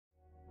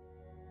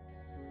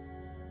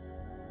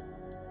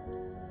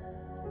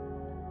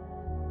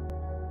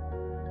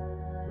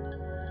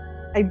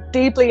I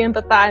deeply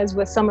empathize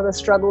with some of the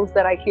struggles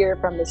that I hear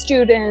from the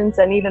students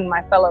and even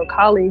my fellow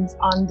colleagues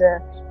on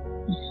the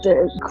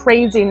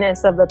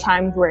craziness of the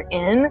times we're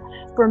in.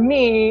 For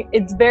me,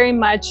 it's very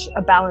much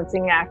a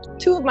balancing act.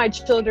 Two of my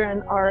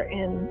children are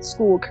in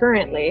school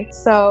currently.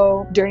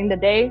 So during the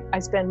day, I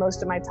spend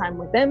most of my time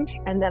with them,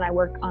 and then I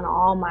work on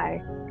all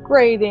my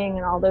grading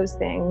and all those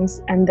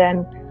things. And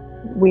then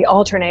we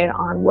alternate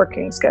on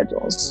working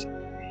schedules.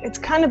 It's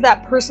kind of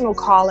that personal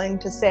calling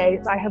to say,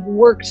 I have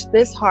worked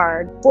this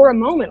hard for a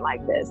moment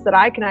like this, that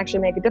I can actually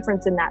make a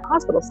difference in that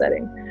hospital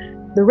setting.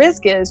 The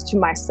risk is to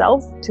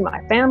myself, to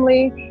my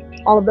family,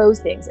 all of those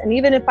things. And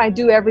even if I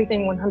do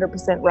everything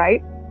 100%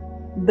 right,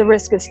 the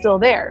risk is still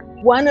there.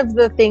 One of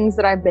the things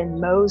that I've been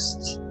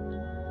most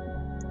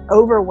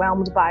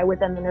overwhelmed by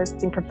within the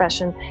nursing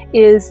profession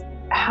is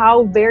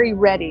how very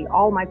ready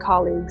all my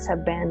colleagues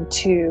have been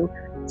to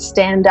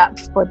stand up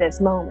for this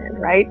moment,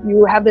 right?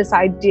 You have this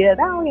idea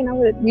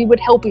that, we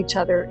would help each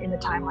other in a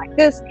time like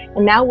this.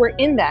 And now we're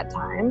in that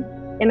time.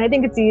 And I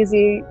think it's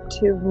easy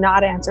to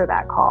not answer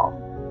that call.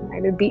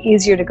 Right? It'd be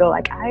easier to go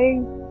like,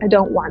 I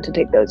don't want to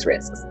take those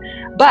risks.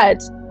 But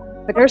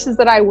the nurses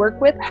that I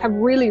work with have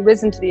really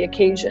risen to the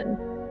occasion.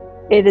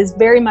 It is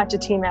very much a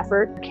team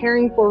effort,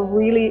 caring for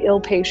really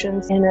ill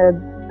patients in a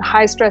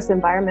high stress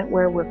environment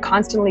where we're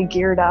constantly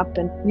geared up,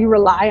 and you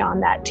rely on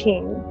that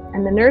team.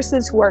 And the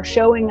nurses who are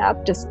showing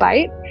up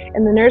despite,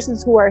 and the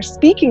nurses who are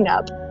speaking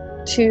up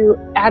to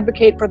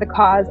advocate for the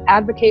cause,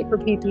 advocate for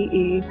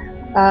PPE.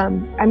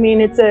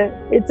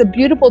 It's a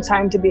beautiful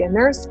time to be a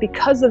nurse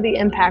because of the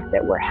impact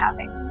that we're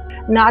having,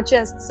 not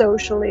just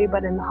socially,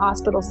 but in the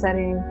hospital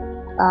setting,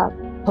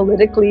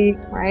 politically,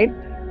 right?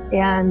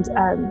 And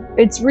I'm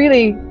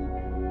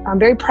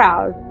very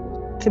proud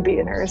to be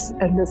a nurse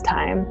at this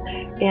time,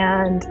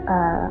 and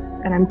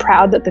I'm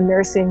proud that the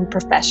nursing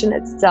profession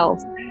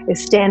itself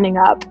is standing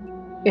up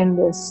in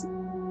this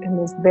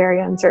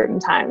very uncertain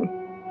time.